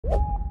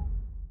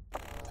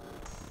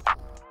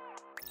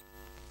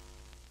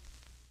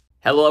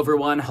Hello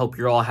everyone, hope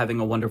you're all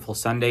having a wonderful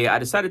Sunday. I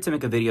decided to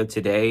make a video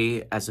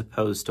today as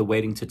opposed to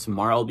waiting to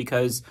tomorrow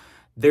because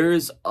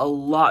there's a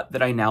lot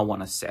that I now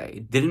want to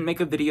say. Didn't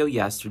make a video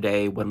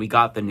yesterday when we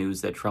got the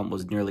news that Trump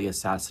was nearly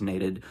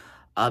assassinated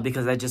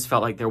because I just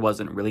felt like there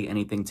wasn't really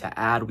anything to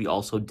add. We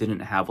also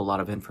didn't have a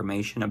lot of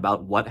information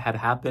about what had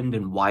happened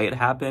and why it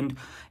happened.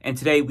 And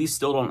today we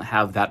still don't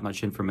have that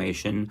much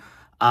information.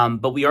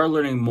 But we are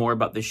learning more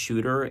about the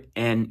shooter,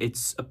 and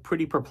it's a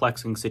pretty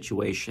perplexing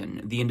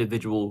situation. The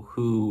individual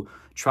who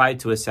tried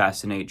to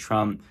assassinate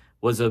Trump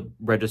was a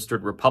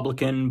registered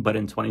Republican, but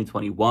in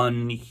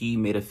 2021, he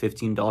made a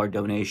 $15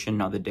 donation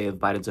on the day of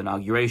Biden's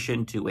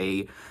inauguration to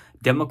a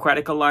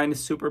Democratic-aligned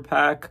super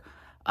PAC.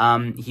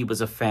 He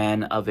was a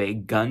fan of a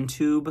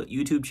GunTube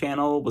YouTube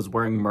channel, was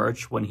wearing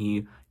merch when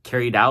he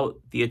carried out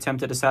the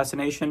attempted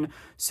assassination.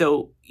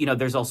 So,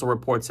 there's also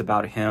reports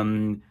about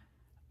him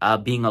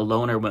being a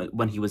loner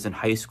when he was in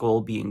high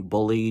school, being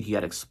bullied. He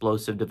had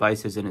explosive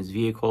devices in his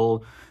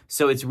vehicle.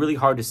 So it's really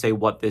hard to say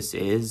what this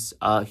is.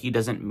 He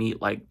doesn't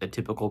meet like the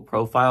typical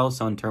profile.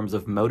 So in terms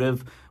of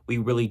motive, we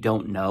really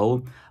don't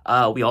know.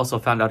 We also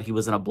found out he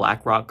was in a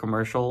BlackRock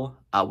commercial,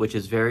 which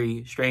is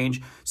very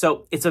strange.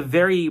 So it's a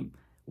very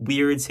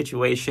weird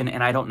situation,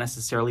 and I don't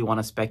necessarily want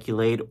to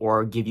speculate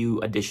or give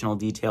you additional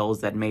details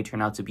that may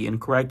turn out to be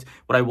incorrect.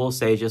 What I will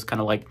say is just kind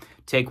of like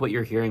take what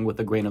you're hearing with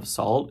a grain of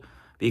salt,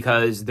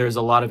 because there's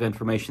a lot of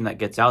information that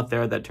gets out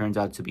there that turns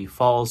out to be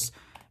false,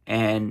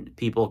 and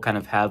people kind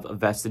of have a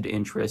vested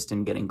interest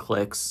in getting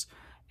clicks,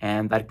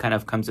 and that kind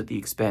of comes at the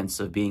expense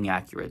of being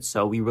accurate.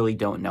 So we really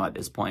don't know at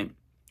this point.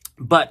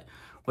 But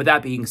with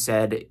that being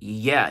said,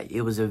 yeah,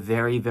 it was a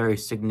very, very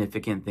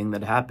significant thing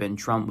that happened.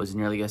 Trump was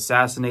nearly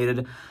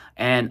assassinated,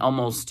 and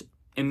almost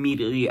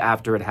immediately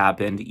after it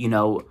happened,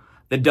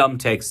 the dumb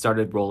takes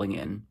started rolling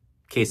in.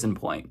 Case in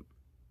point.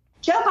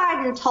 Joe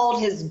Biden told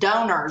his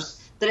donors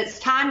that it's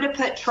time to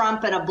put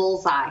Trump in a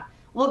bullseye.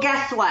 Well,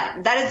 guess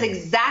what? That is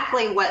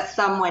exactly what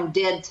someone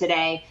did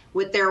today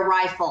with their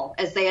rifle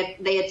as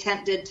they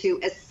attempted to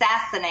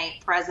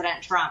assassinate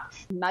President Trump.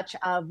 Much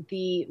of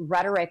the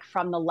rhetoric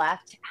from the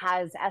left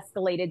has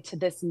escalated to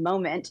this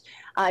moment.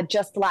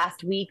 Just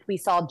last week, we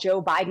saw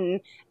Joe Biden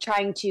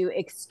trying to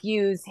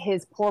excuse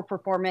his poor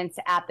performance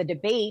at the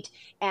debate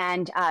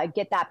and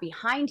get that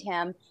behind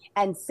him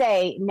and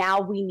say,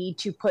 now we need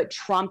to put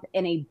Trump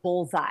in a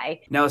bullseye.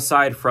 Now,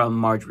 aside from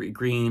Marjorie,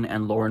 Greene,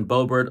 and Lauren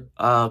Boebert,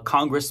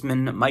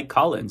 Congressman Mike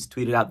Collins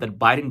tweeted out that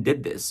Biden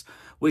did this,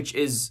 which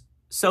is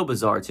so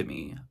bizarre to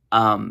me,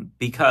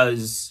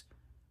 because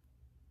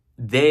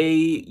they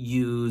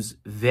use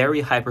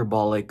very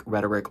hyperbolic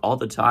rhetoric all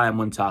the time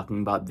when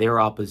talking about their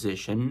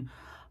opposition.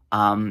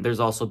 There's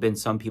also been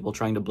some people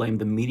trying to blame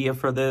the media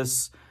for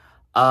this.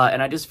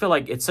 And I just feel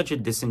like it's such a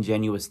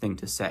disingenuous thing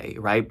to say,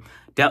 right?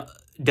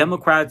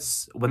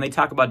 Democrats, when they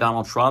talk about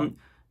Donald Trump,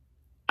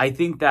 I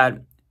think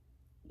that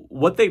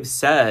what they've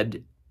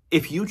said,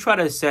 if you try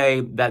to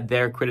say that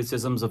their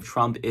criticisms of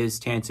Trump is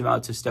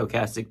tantamount to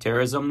stochastic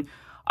terrorism,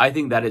 I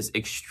think that is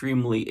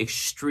extremely,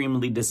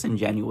 extremely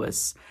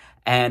disingenuous.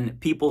 And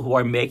people who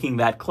are making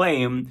that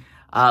claim,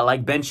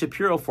 like Ben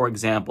Shapiro, for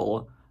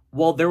example,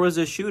 well, there was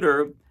a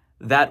shooter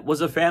that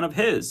was a fan of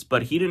his,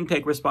 but he didn't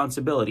take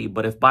responsibility.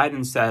 But if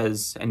Biden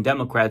says, and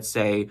Democrats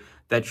say,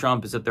 that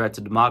Trump is a threat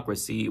to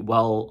democracy,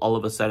 well, all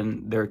of a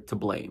sudden they're to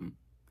blame.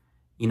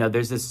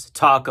 There's this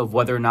talk of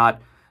whether or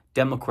not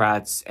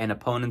Democrats and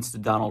opponents to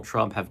Donald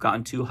Trump have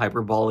gotten too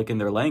hyperbolic in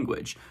their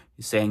language,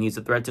 saying he's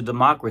a threat to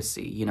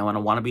democracy, and a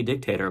wannabe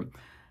dictator.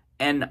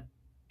 And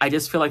I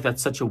just feel like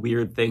that's such a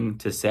weird thing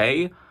to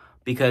say,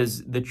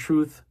 because the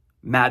truth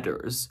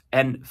matters.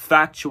 And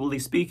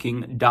factually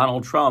speaking,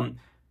 Donald Trump,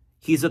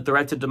 he's a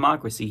threat to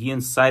democracy. He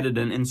incited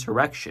an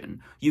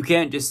insurrection. You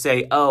can't just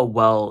say, oh,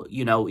 well,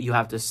 you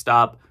have to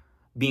stop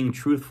being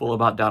truthful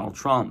about Donald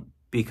Trump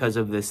because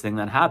of this thing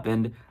that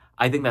happened.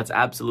 I think that's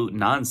absolute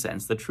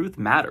nonsense. The truth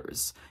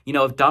matters.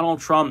 If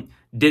Donald Trump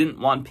didn't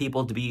want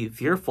people to be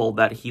fearful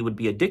that he would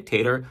be a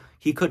dictator,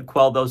 he could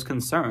quell those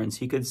concerns.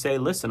 He could say,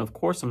 listen, of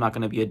course I'm not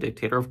going to be a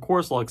dictator. Of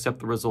course I'll accept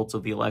the results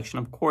of the election.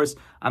 Of course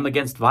I'm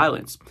against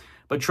violence.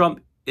 But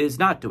Trump is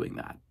not doing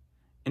that.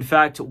 In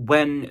fact,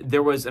 when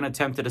there was an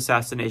attempted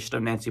assassination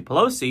of Nancy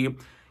Pelosi,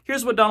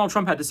 here's what Donald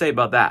Trump had to say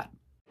about that.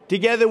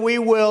 Together we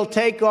will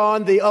take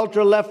on the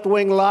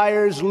ultra-left-wing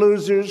liars,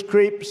 losers,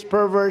 creeps,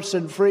 perverts,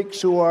 and freaks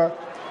who are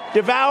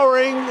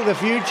devouring the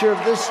future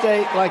of this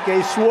state like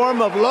a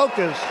swarm of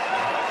locusts.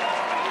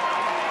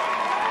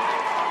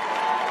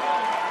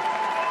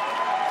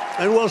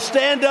 And we'll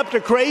stand up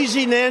to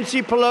crazy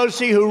Nancy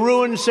Pelosi, who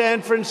ruined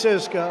San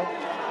Francisco.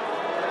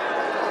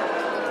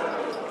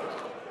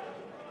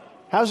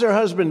 How's her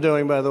husband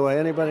doing, by the way?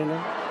 Anybody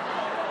know?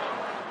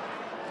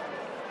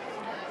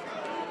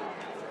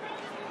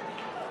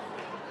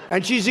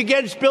 And she's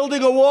against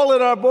building a wall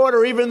at our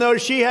border, even though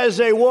she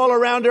has a wall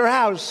around her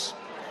house,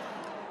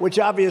 which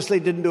obviously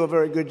didn't do a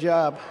very good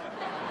job.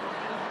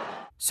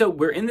 So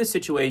we're in this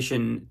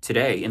situation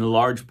today in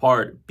large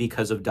part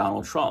because of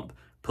Donald Trump.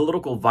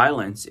 Political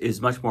violence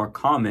is much more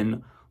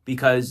common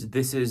because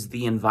this is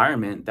the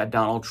environment that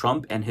Donald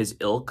Trump and his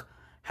ilk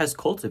has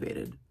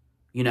cultivated.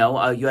 You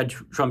know, you had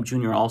Trump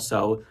Jr.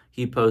 also.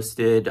 He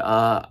posted,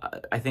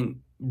 I think,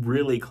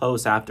 really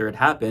close after it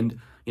happened,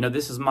 you know,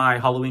 this is my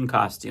Halloween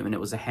costume, and it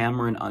was a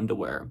hammer and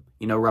underwear,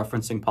 you know,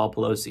 referencing Paul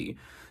Pelosi.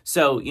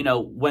 So, you know,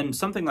 when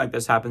something like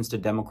this happens to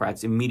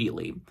Democrats,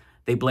 immediately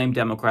they blame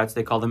Democrats,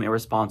 they call them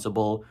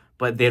irresponsible,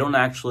 but they don't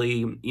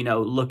actually, you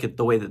know, look at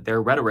the way that their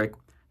rhetoric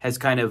has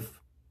kind of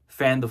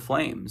fanned the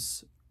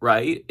flames,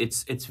 right?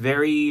 It's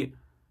very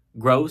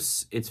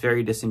gross. It's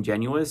very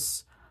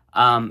disingenuous.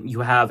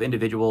 You have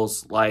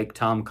individuals like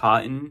Tom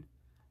Cotton,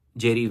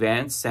 J.D.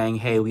 Vance saying,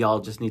 hey, we all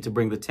just need to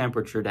bring the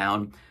temperature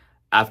down,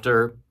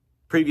 after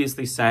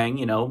previously saying,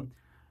 you know,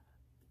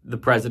 the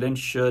president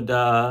should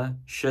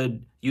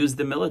use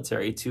the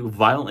military to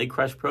violently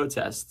crush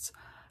protests.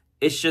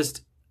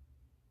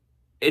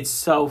 It's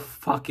so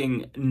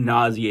fucking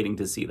nauseating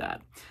to see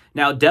that.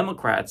 Now,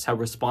 Democrats have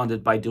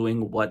responded by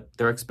doing what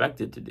they're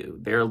expected to do.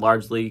 They're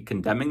largely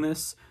condemning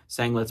this,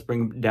 saying, let's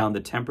bring down the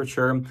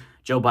temperature.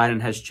 Joe Biden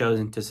has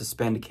chosen to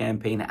suspend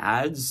campaign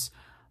ads.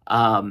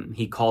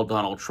 He called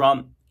Donald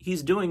Trump.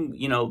 He's doing,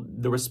 you know,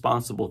 the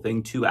responsible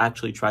thing to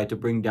actually try to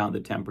bring down the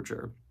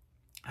temperature.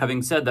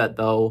 Having said that,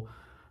 though,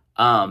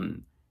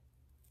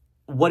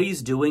 what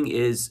he's doing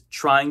is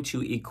trying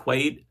to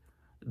equate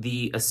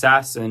the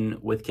assassin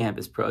with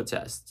campus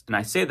protests. And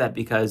I say that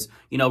because,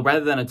 you know,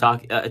 rather than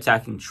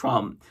attacking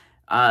Trump,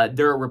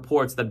 there are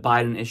reports that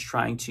Biden is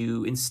trying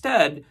to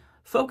instead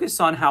focus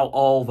on how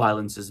all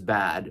violence is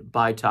bad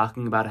by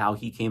talking about how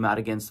he came out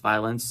against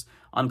violence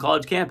on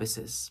college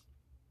campuses.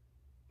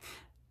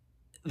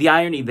 The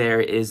irony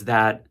there is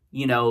that,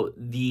 you know,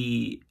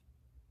 the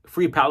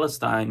Free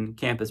Palestine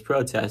campus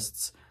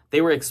protests,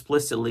 they were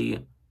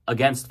explicitly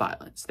against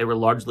violence. They were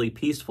largely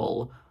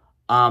peaceful.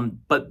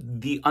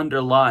 But the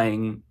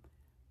underlying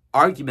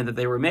argument that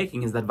they were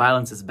making is that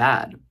violence is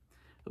bad.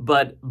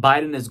 But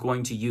Biden is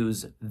going to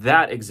use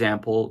that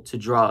example to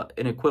draw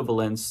an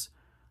equivalence,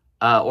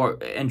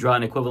 and draw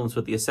an equivalence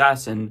with the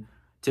assassin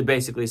to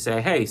basically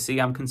say, hey, see,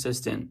 I'm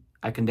consistent.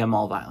 I condemn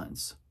all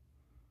violence.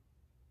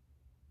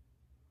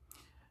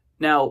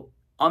 Now,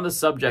 on the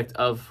subject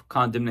of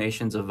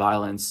condemnations of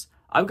violence,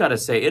 I've got to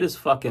say it is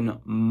fucking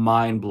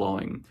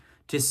mind-blowing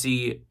to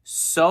see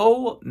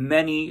so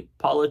many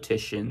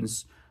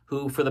politicians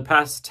who for the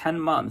past 10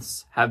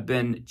 months have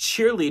been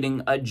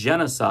cheerleading a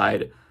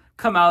genocide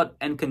come out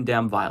and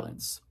condemn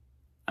violence.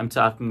 I'm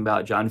talking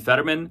about John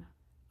Fetterman.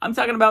 I'm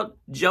talking about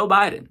Joe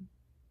Biden.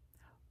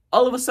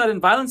 All of a sudden,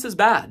 violence is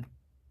bad.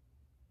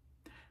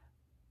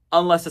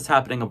 Unless it's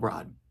happening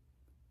abroad.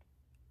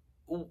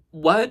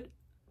 What?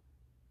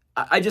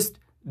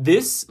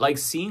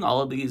 Seeing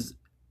all of these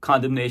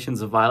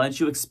condemnations of violence,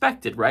 you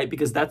expect it, right?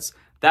 Because that's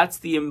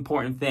the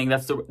important thing.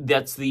 That's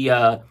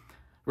the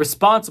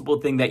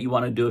responsible thing that you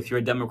want to do if you're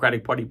a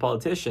Democratic Party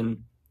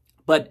politician.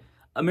 But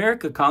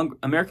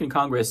American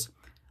Congress,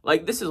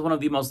 like, this is one of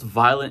the most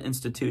violent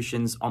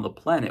institutions on the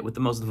planet, with the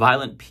most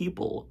violent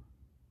people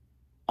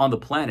on the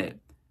planet.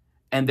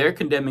 And they're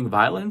condemning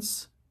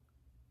violence?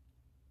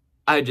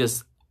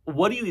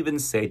 What do you even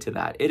say to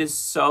that? It is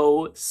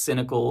so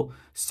cynical,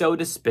 so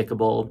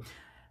despicable.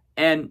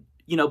 And,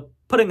 you know,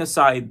 putting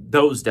aside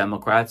those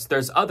Democrats,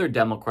 there's other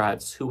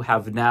Democrats who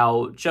have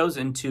now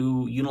chosen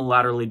to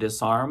unilaterally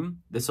disarm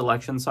this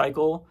election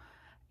cycle.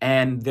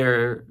 And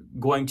they're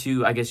going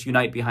to, I guess,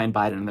 unite behind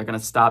Biden. And they're going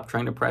to stop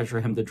trying to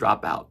pressure him to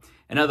drop out.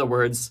 In other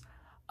words,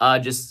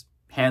 just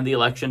hand the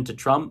election to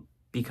Trump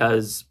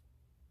because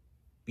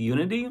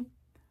unity?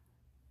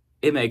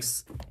 It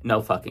makes no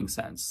fucking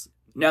sense.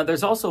 Now,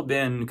 there's also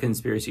been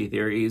conspiracy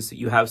theories.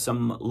 You have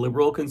some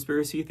liberal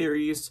conspiracy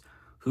theories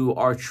who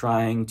are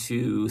trying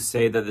to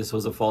say that this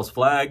was a false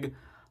flag,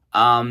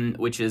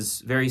 which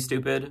is very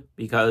stupid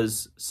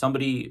because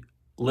somebody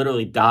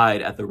literally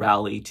died at the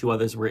rally. 2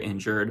 others were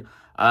injured.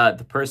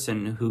 The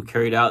person who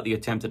carried out the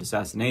attempted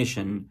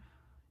assassination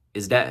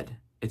is dead.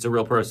 It's a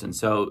real person.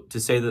 So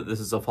to say that this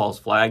is a false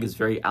flag is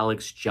very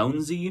Alex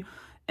Jonesy,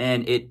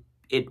 and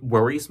it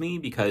worries me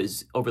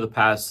because over the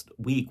past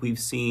week we've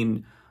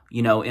seen,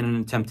 you know, in an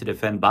attempt to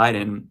defend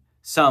Biden,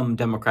 some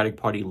Democratic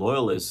Party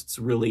loyalists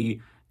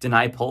really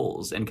deny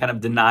polls and kind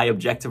of deny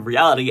objective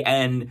reality.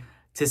 And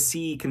to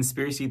see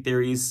conspiracy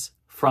theories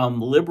from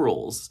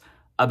liberals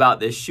about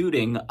this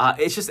shooting,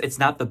 it's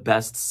not the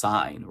best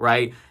sign,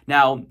 right?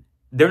 Now,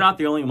 they're not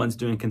the only ones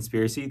doing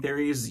conspiracy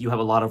theories. You have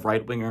a lot of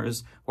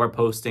right-wingers who are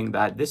posting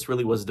that this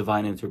really was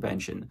divine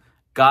intervention.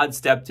 God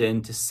stepped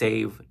in to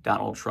save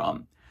Donald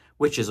Trump,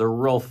 which is a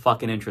real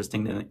fucking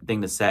interesting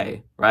thing to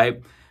say,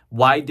 right?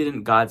 Why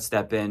didn't God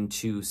step in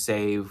to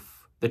save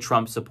the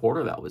Trump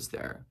supporter that was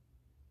there?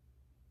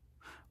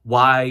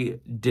 Why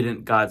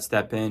didn't God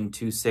step in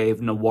to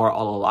save Nawar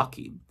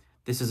al-Awlaki?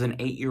 This is an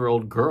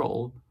 8-year-old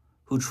girl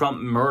who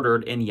Trump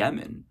murdered in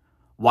Yemen.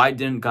 Why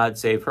didn't God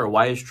save her?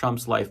 Why is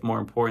Trump's life more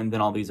important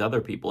than all these other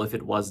people if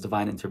it was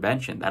divine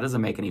intervention? That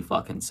doesn't make any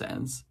fucking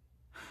sense.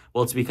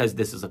 Well, it's because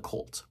this is a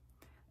cult.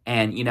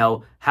 And, you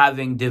know,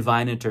 having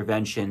divine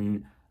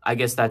intervention, I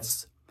guess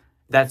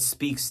that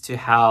speaks to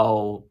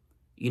how,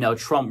 you know,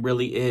 Trump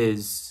really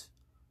is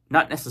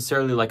not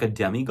necessarily like a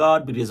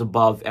demigod, but he's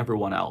above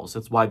everyone else.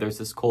 That's why there's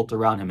this cult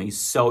around him. He's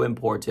so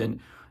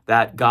important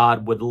that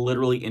God would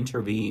literally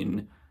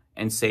intervene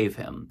and save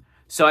him.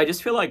 So I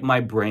just feel like my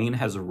brain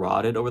has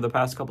rotted over the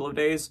past couple of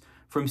days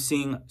from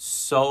seeing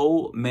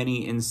so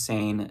many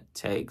insane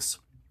takes.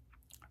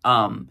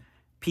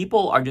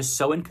 People are just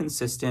so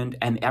inconsistent,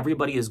 and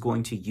everybody is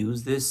going to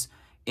use this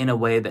in a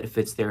way that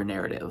fits their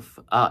narrative.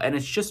 And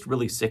it's just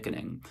really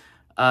sickening.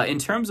 In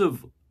terms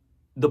of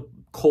the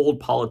cold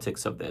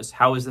politics of this,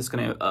 how is this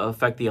going to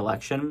affect the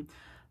election?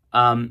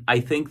 I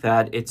think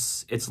that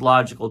it's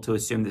logical to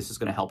assume this is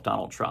going to help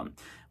Donald Trump.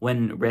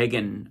 When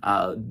Reagan,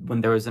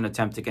 when there was an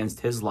attempt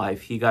against his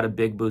life, he got a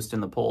big boost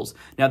in the polls.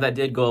 Now, that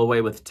did go away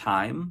with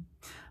time,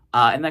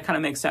 and that kind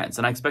of makes sense.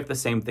 And I expect the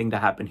same thing to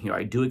happen here.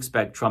 I do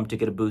expect Trump to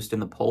get a boost in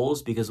the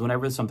polls because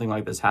whenever something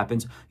like this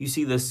happens, you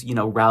see this,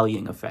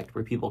 rallying effect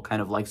where people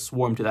kind of like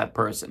swarm to that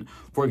person.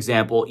 For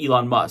example,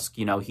 Elon Musk,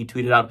 he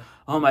tweeted out,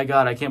 "Oh my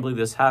God, I can't believe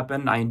this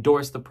happened. I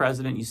endorse the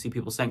president." You see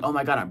people saying, "Oh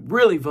my God, I'm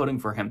really voting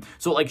for him."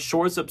 So it like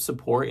shores up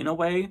support in a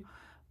way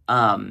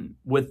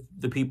with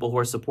the people who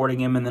are supporting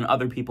him, and then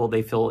other people,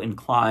 they feel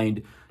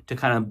inclined to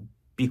kind of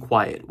be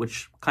quiet,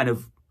 which kind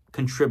of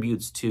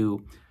contributes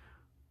to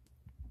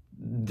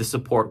the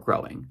support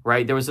growing,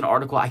 right? There was an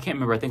article, I can't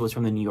remember, I think it was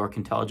from the New York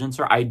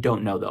Intelligencer. I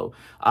don't know though.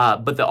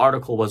 But the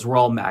article was, "We're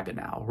all MAGA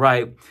now,"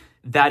 right?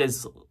 That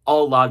is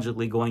all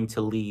logically going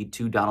to lead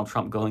to Donald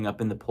Trump going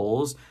up in the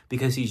polls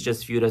because he's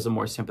just viewed as a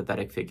more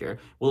sympathetic figure.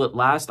 Will it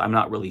last? I'm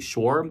not really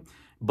sure.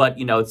 But,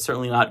 it's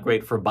certainly not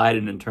great for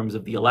Biden in terms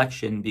of the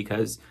election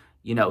because,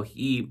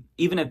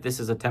 even if this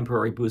is a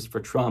temporary boost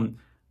for Trump,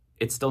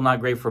 it's still not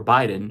great for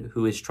Biden,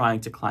 who is trying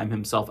to climb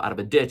himself out of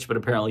a ditch. But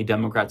apparently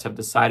Democrats have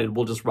decided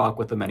we'll just rock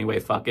with him anyway.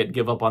 Fuck it.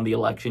 Give up on the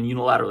election.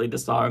 Unilaterally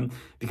disarm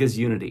because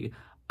unity.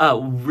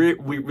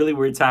 Really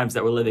weird times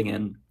that we're living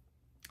in.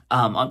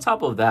 On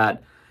top of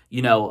that,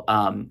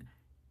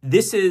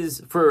 this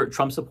is, for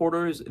Trump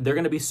supporters, they're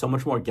going to be so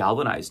much more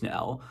galvanized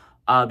now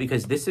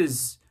because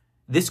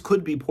this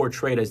could be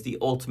portrayed as the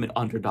ultimate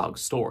underdog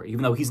story,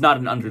 even though he's not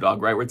an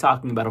underdog, right? We're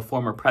talking about a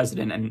former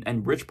president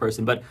and rich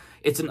person, but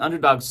it's an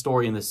underdog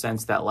story in the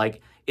sense that,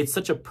 like, it's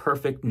such a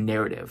perfect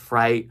narrative,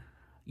 right?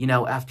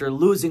 After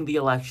losing the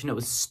election, it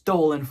was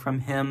stolen from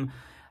him.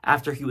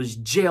 After he was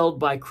jailed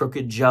by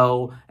Crooked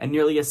Joe and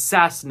nearly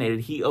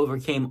assassinated, he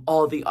overcame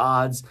all the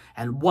odds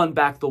and won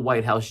back the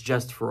White House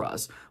just for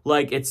us.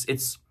 Like,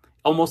 it's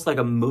almost like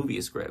a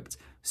movie script.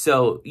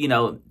 So,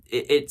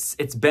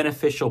 it's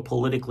beneficial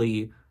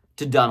politically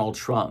to Donald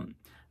Trump.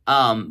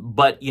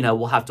 But,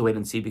 we'll have to wait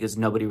and see because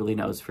nobody really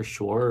knows for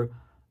sure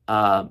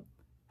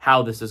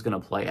how this is going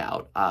to play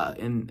out.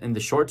 In the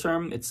short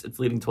term, it's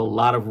leading to a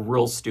lot of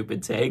real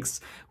stupid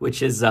takes,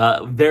 which is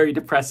very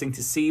depressing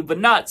to see, but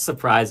not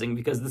surprising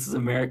because this is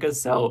America.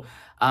 So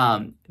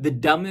the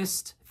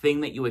dumbest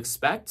thing that you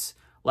expect,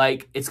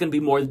 like, it's going to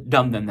be more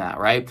dumb than that,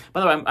 right? By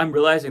the way, I'm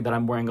realizing that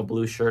I'm wearing a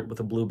blue shirt with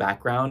a blue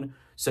background.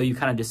 So you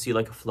kind of just see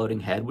like a floating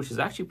head, which is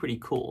actually pretty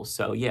cool.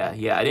 So yeah,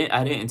 I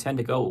didn't intend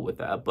to go with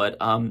that, but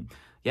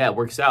yeah, it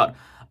works out.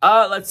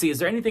 Let's see, is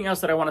there anything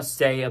else that I want to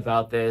say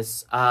about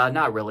this?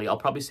 Not really. I'll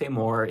probably say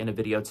more in a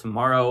video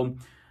tomorrow.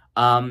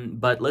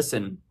 But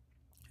listen,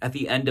 at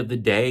the end of the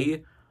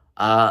day,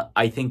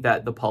 I think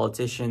that the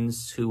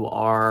politicians who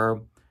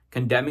are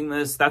condemning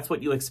this, that's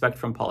what you expect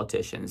from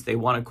politicians. They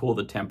want to cool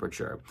the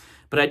temperature.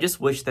 But I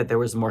just wish that there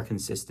was more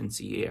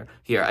consistency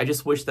here. I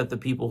just wish that the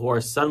people who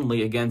are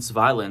suddenly against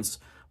violence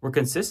were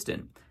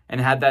consistent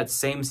and had that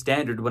same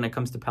standard when it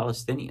comes to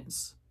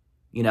Palestinians,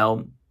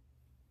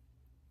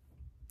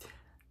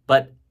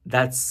 But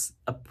that's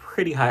a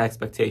pretty high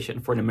expectation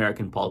for an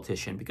American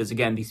politician because,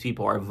 again, these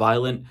people are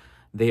violent.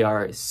 They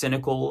are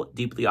cynical,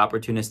 deeply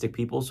opportunistic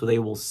people, so they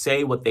will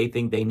say what they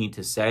think they need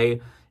to say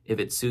if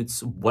it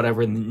suits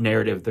whatever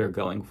narrative they're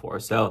going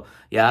for. So,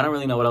 yeah, I don't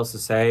really know what else to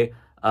say.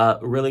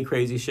 Really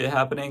crazy shit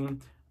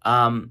happening.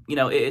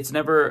 It's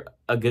never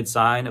a good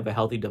sign of a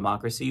healthy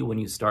democracy when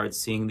you start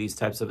seeing these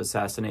types of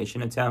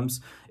assassination attempts.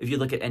 If you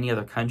look at any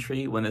other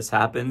country, when this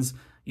happens,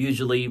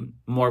 usually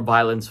more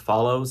violence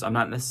follows. I'm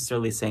not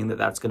necessarily saying that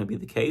that's going to be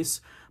the case,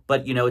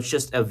 but, it's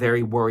just a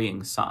very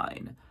worrying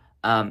sign.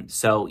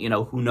 So,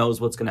 who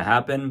knows what's going to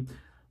happen,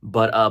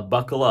 but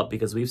buckle up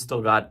because we've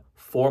still got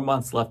 4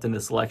 months left in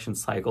this election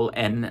cycle,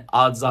 and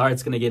odds are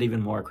it's going to get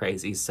even more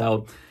crazy.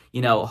 So,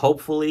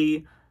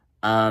 hopefully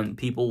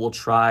people will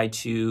try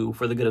to,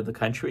 for the good of the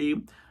country,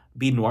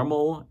 be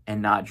normal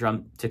and not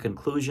jump to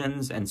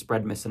conclusions and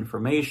spread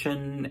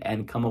misinformation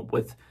and come up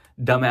with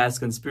dumbass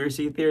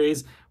conspiracy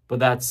theories. But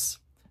that's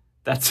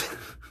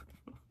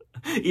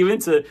even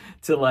to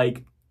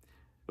like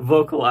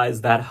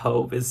vocalize that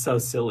hope is so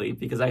silly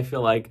because I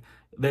feel like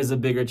there's a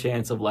bigger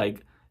chance of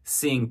like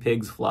seeing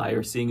pigs fly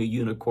or seeing a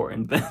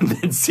unicorn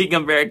than seeing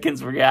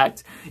Americans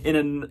react in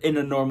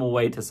a normal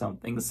way to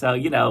something. So,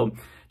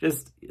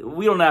 just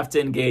we don't have to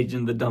engage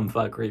in the dumb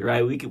fuckery,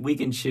 right? We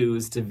can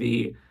choose to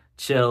be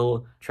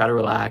chill, try to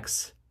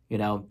relax, You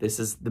know, this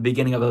is the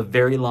beginning of a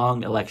very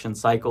long election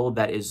cycle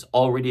that is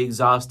already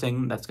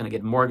exhausting. That's going to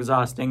get more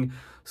exhausting.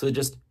 So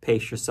just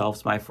pace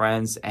yourselves, my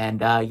friends.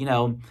 And, you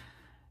know,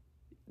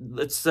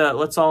 let's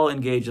all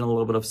engage in a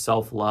little bit of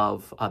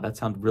self-love. That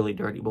sounds really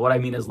dirty. But what I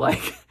mean is,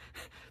 like,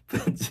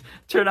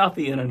 turn off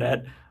the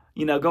internet.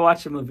 You know, go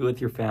watch a movie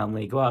with your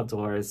family. Go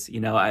outdoors.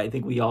 You know, I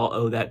think we all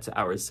owe that to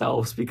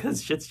ourselves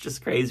because shit's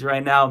just crazy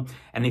right now.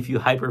 And if you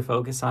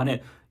hyper-focus on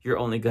it, you're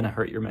only going to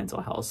hurt your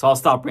mental health. So I'll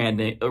stop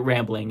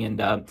rambling,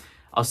 and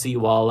I'll see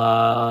you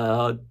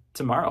all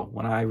tomorrow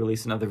when I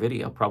release another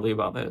video, probably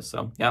about this.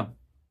 So, yeah.